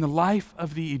in the life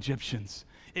of the Egyptians.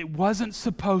 It wasn't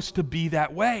supposed to be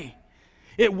that way.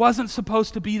 It wasn't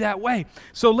supposed to be that way.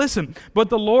 So listen, but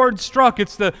the Lord struck.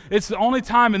 It's the only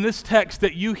time in this text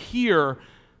that you hear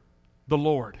the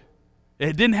Lord.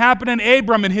 It didn't happen in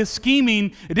Abram and his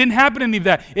scheming. It didn't happen in any of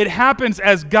that. It happens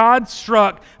as God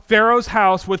struck Pharaoh's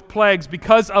house with plagues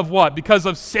because of what? Because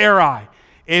of Sarai,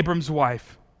 Abram's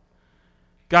wife.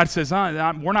 God says,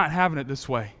 we're not having it this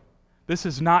way. This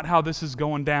is not how this is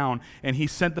going down. And he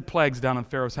sent the plagues down on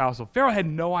Pharaoh's household. Pharaoh had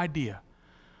no idea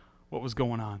what was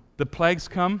going on. The plagues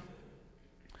come.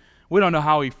 We don't know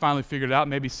how he finally figured it out.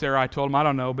 Maybe Sarai told him. I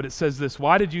don't know. But it says this: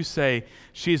 why did you say,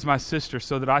 she's my sister,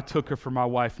 so that I took her for my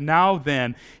wife? Now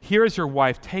then, here is your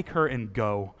wife. Take her and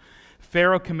go.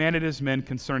 Pharaoh commanded his men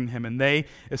concerning him, and they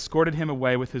escorted him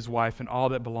away with his wife and all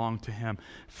that belonged to him.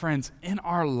 Friends, in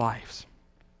our lives,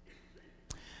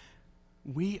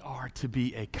 we are to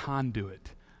be a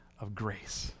conduit of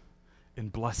grace and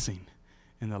blessing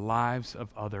in the lives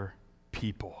of other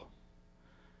people.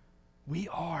 We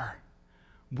are.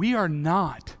 We are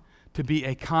not to be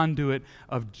a conduit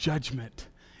of judgment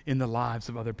in the lives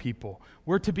of other people.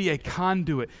 We're to be a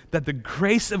conduit that the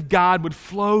grace of God would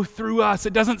flow through us.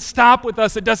 It doesn't stop with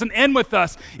us. It doesn't end with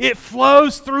us. It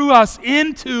flows through us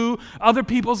into other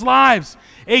people's lives.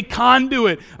 A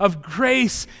conduit of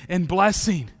grace and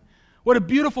blessing. What a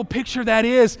beautiful picture that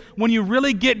is when you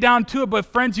really get down to it. But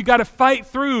friends, you got to fight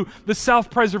through the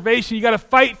self-preservation. You got to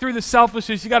fight through the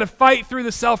selfishness. You got to fight through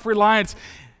the self-reliance,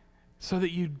 so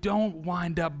that you don't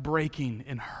wind up breaking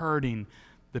and hurting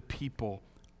the people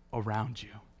around you.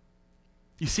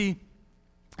 You see,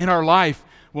 in our life,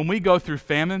 when we go through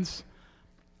famines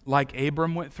like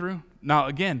Abram went through, now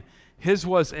again, his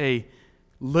was a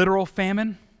literal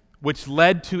famine, which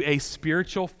led to a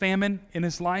spiritual famine in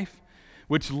his life,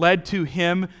 which led to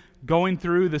him going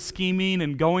through the scheming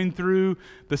and going through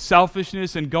the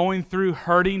selfishness and going through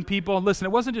hurting people. Listen,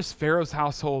 it wasn't just Pharaoh's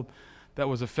household that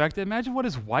was affected. Imagine what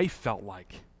his wife felt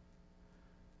like.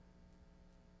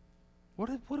 What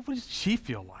did she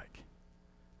feel like?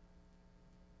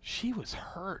 She was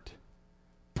hurt,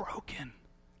 broken,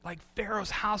 like Pharaoh's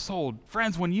household.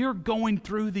 Friends, when you're going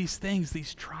through these things,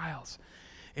 these trials,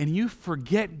 and you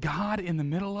forget God in the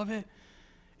middle of it,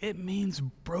 it means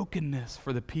brokenness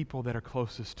for the people that are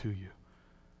closest to you.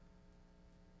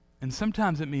 And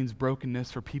sometimes it means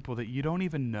brokenness for people that you don't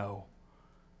even know,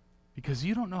 because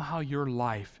you don't know how your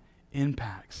life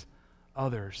impacts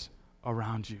others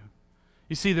around you.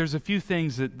 You see, there's a few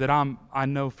things that I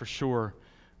know for sure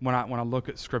when I look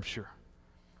at Scripture.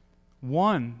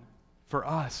 One, for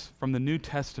us, from the New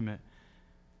Testament,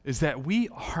 is that we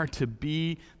are to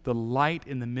be the light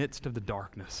in the midst of the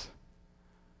darkness.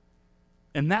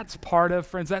 And that's part of,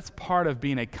 friends, that's part of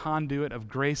being a conduit of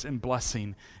grace and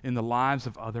blessing in the lives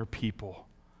of other people.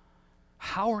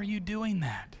 How are you doing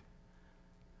that?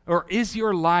 Or is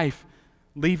your life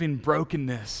leaving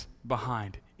brokenness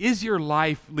behind? Is your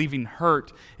life leaving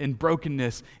hurt and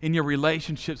brokenness in your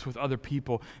relationships with other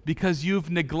people because you've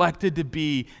neglected to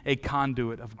be a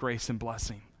conduit of grace and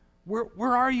blessing?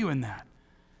 Where are you in that?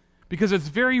 Because it's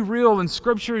very real, and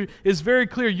Scripture is very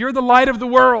clear. You're the light of the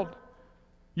world.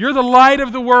 You're the light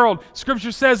of the world.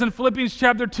 Scripture says in Philippians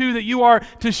chapter 2 that you are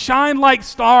to shine like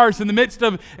stars in the midst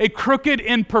of a crooked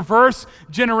and perverse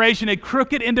generation, a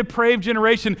crooked and depraved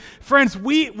generation. Friends,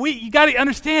 you got to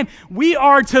understand, we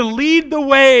are to lead the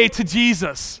way to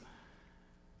Jesus.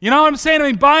 You know what I'm saying? I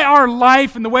mean, by our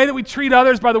life and the way that we treat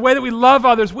others, by the way that we love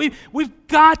others, we've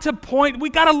got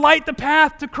to light the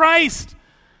path to Christ.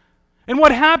 And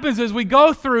what happens is we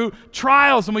go through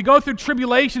trials and we go through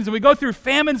tribulations and we go through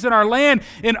famines in our land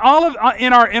and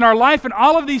in our life, and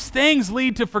all of these things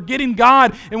lead to forgetting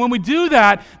God. And when we do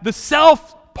that, the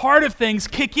self part of things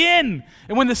kick in.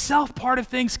 And when the self part of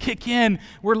things kick in,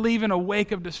 we're leaving a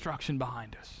wake of destruction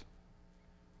behind us.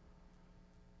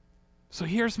 So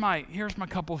here's my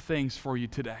couple of things for you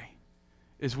today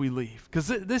as we leave, because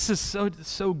this is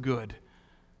so good.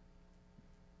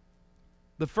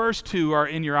 The first two are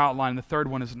in your outline. The third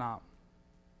one is not.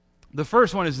 The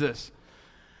first one is this.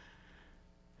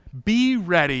 Be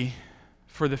ready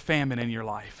for the famine in your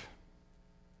life.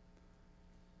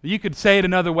 You could say it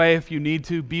another way if you need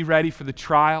to. Be ready for the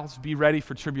trials. Be ready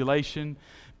for tribulation.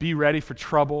 Be ready for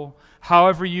trouble.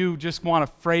 However you just want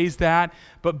to phrase that.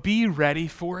 But be ready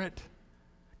for it.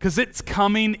 Because it's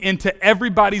coming into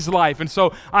everybody's life. And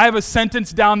so I have a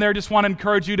sentence down there. Just want to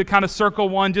encourage you to kind of circle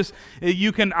one. Just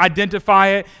you can identify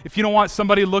it. If you don't want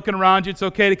somebody looking around you, it's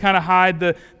okay to kind of hide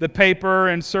the paper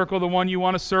and circle the one you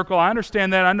want to circle. I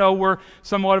understand that. I know we're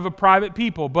somewhat of a private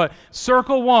people. But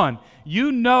circle one.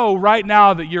 You know right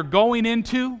now that you're going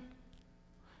into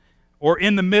or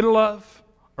in the middle of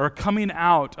or coming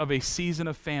out of a season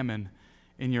of famine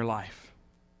in your life.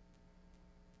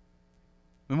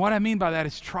 And what I mean by that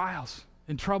is trials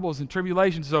and troubles and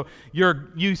tribulations. So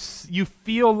you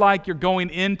feel like you're going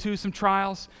into some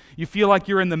trials. You feel like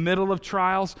you're in the middle of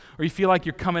trials, or you feel like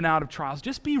you're coming out of trials.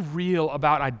 Just be real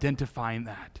about identifying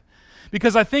that.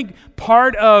 Because I think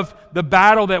part of the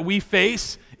battle that we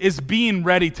face is being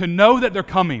ready to know that they're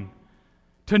coming.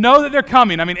 To know that they're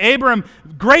coming. I mean, Abram,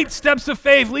 great steps of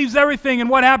faith, leaves everything, and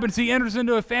what happens? He enters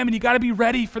into a famine. You got to be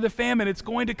ready for the famine. It's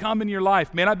going to come in your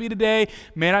life. May not be today,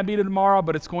 may not be tomorrow,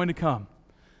 but it's going to come.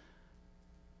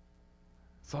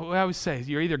 So what I always say is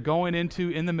you're either going into,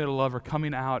 in the middle of, or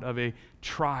coming out of a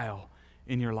trial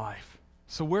in your life.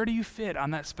 So where do you fit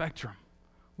on that spectrum?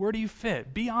 Where do you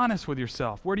fit? Be honest with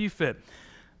yourself. Where do you fit?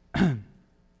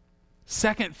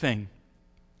 Second thing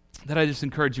that I just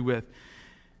encourage you with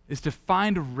is to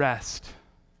find rest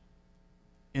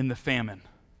in the famine.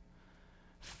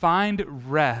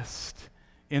 Find rest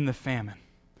in the famine.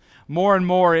 More and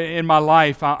more in my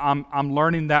life, I'm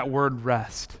learning that word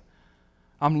rest.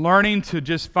 I'm learning to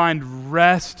just find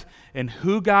rest in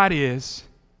who God is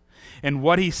and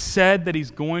what He said that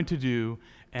He's going to do,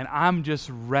 and I'm just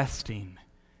resting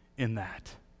in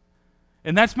that.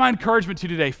 And that's my encouragement to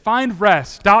you today. Find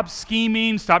rest. Stop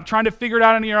scheming. Stop trying to figure it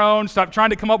out on your own. Stop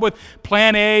trying to come up with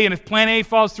plan A. And if plan A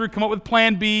falls through, come up with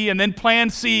plan B and then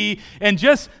plan C. And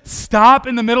just stop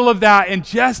in the middle of that and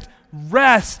just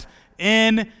rest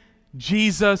in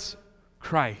Jesus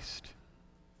Christ.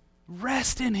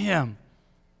 Rest in Him.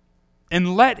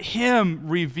 And let Him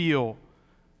reveal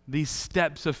these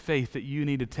steps of faith that you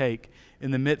need to take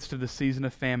in the midst of the season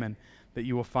of famine that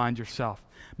you will find yourself.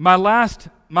 My last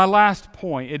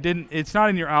point, it's not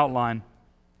in your outline.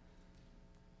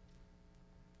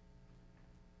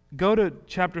 Go to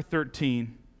chapter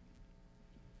 13,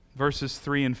 verses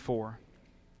 3 and 4.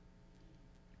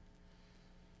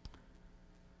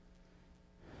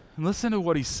 And listen to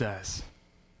what he says.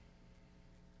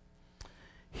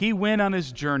 He went on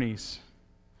his journeys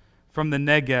from the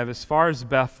Negev as far as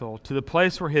Bethel to the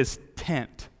place where his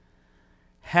tent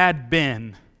had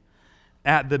been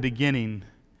at the beginning,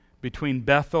 between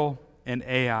Bethel and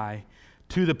Ai,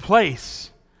 to the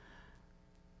place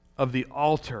of the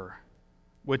altar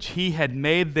which he had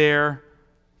made there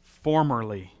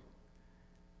formerly.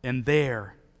 And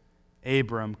there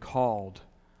Abram called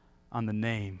on the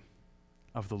name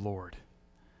of the Lord.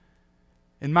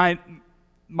 And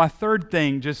my third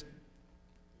thing, just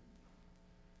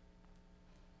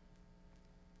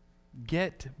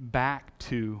get back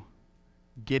to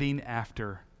getting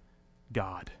after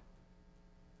God.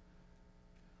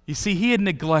 You see, he had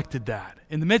neglected that.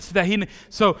 In the midst of that,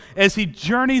 so as he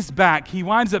journeys back, he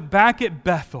winds up back at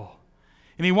Bethel.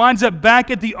 And he winds up back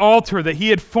at the altar that he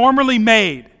had formerly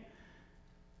made.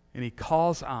 And he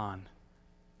calls on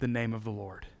the name of the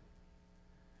Lord.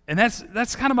 And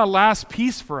that's kind of my last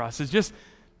piece for us, is just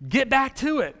get back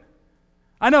to it.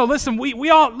 I know,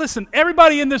 listen,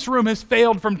 everybody in this room has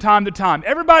failed from time to time.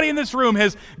 Everybody in this room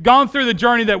has gone through the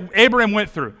journey that Abraham went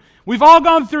through. We've all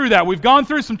gone through that. We've gone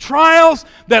through some trials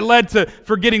that led to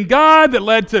forgetting God, that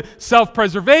led to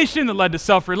self-preservation, that led to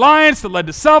self-reliance, that led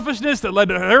to selfishness, that led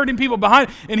to hurting people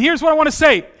behind. And here's what I want to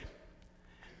say.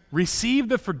 Receive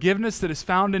the forgiveness that is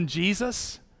found in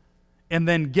Jesus, and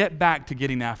then get back to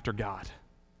getting after God.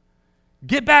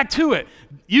 Get back to it.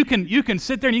 You can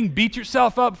sit there and you can beat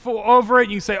yourself up over it.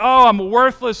 You can say, oh, I'm a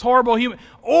worthless, horrible human.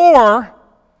 Or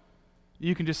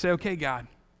you can just say, okay, God,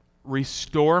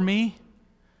 restore me,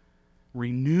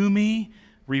 renew me,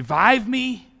 revive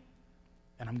me,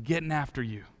 and I'm getting after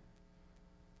you.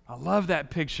 I love that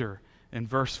picture in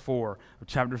verse 4 of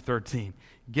chapter 13.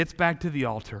 Gets back to the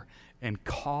altar and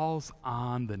calls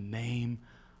on the name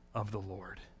of the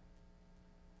Lord.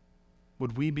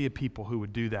 Would we be a people who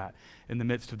would do that in the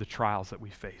midst of the trials that we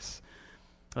face?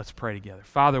 Let's pray together.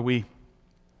 Father, we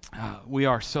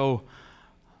are so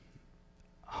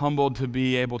humbled to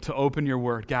be able to open your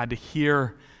word, God, to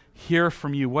hear hear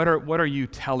from you. What are you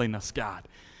telling us, God?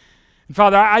 And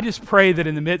Father, I just pray that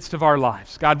in the midst of our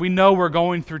lives, God, we know we're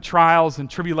going through trials and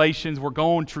tribulations. We're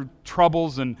going through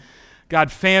troubles and,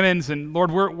 God, famines. And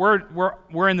Lord,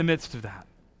 we're in the midst of that.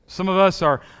 Some of us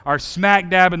are smack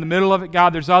dab in the middle of it.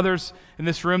 God, there's others in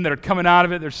this room that are coming out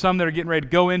of it. There's some that are getting ready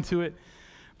to go into it.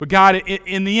 But God,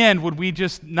 in the end, would we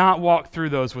just not walk through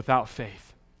those without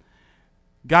faith?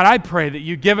 God, I pray that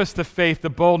you give us the faith, the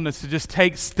boldness to just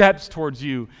take steps towards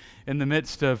you in the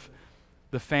midst of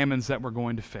the famines that we're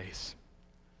going to face.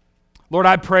 Lord,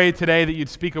 I pray today that you'd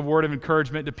speak a word of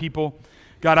encouragement to people.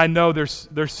 God, I know there's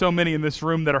so many in this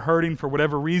room that are hurting for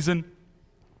whatever reason.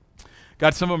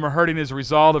 God, some of them are hurting as a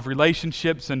result of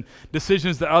relationships and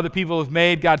decisions that other people have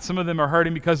made. God, some of them are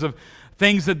hurting because of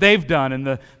things that they've done and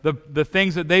the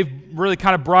things that they've really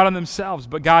kind of brought on themselves.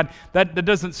 But God, that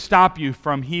doesn't stop you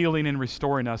from healing and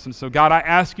restoring us. And so, God, I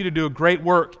ask you to do a great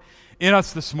work in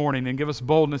us this morning and give us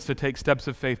boldness to take steps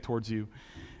of faith towards you.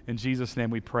 In Jesus'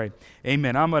 name we pray.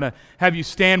 Amen. I'm going to have you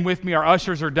stand with me. Our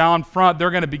ushers are down front.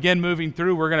 They're going to begin moving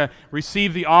through. We're going to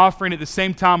receive the offering. At the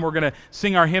same time, we're going to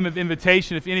sing our hymn of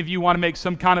invitation. If any of you want to make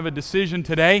some kind of a decision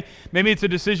today, maybe it's a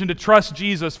decision to trust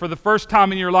Jesus for the first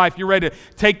time in your life. You're ready to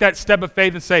take that step of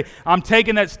faith and say, I'm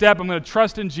taking that step. I'm going to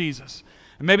trust in Jesus.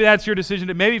 And maybe that's your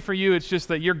decision. Maybe for you, it's just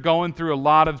that you're going through a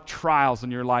lot of trials in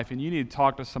your life and you need to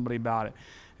talk to somebody about it.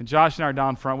 And Josh and I are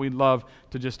down front. We'd love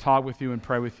to just talk with you and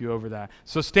pray with you over that.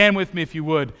 So stand with me if you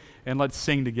would, and let's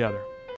sing together.